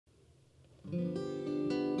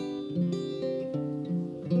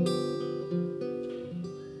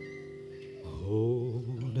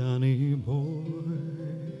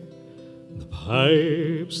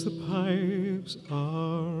The pipes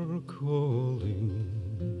are calling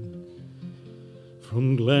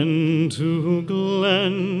from glen to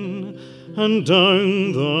glen and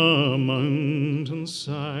down the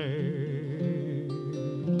mountainside.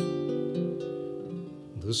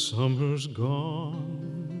 The summer's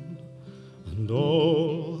gone and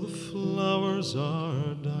all the flowers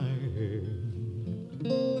are dying.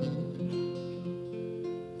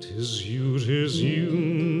 'Tis you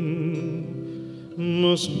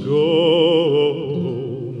must go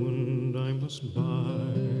and I must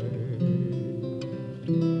bide.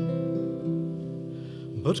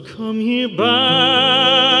 But come ye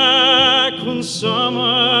back when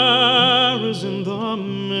summer is in the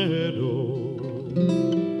meadow,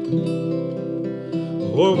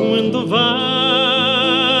 or when the valley's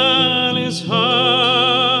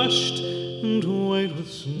hushed and white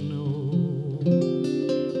with snow.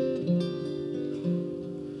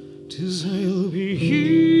 'Tis I'll be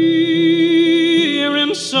here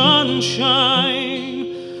in sunshine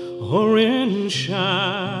or in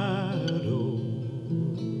shadow.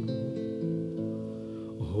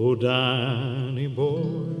 Oh, Danny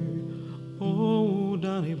boy, oh,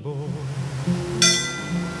 Danny boy,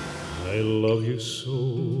 I love you so.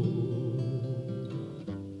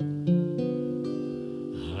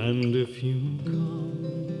 And if you come,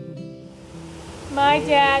 my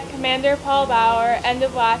dad, Commander Paul Bauer, end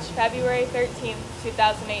of watch, February 13th,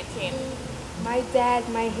 2018. My dad,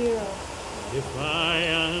 my hero. If I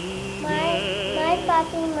am my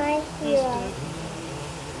papi, my hero.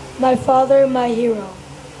 My father, my hero.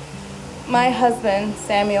 My husband,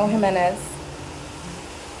 Samuel Jimenez.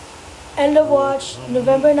 End of watch,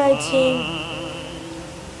 November 19,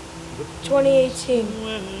 2018.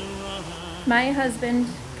 My husband,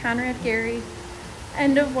 Conrad Gary.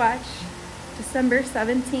 End of watch, December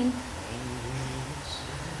 17th,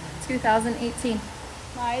 2018.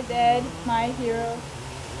 My dad, my hero.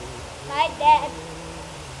 My dad.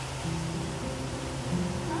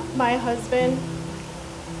 My husband,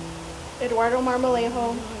 Eduardo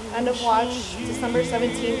Marmolejo. End of watch, December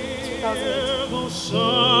 17th, 2018. Though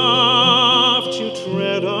soft you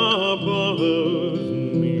tread above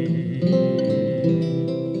me,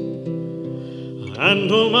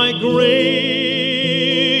 and on my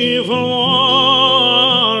grave a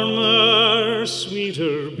warmer,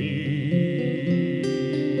 sweeter be.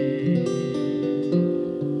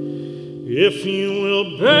 If you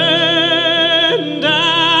will bend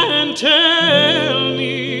and tell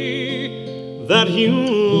me that you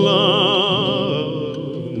love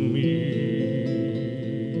me,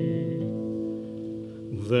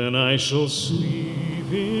 then I shall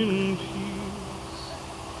sleep in peace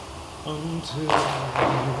until you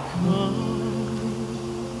come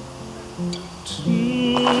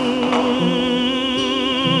to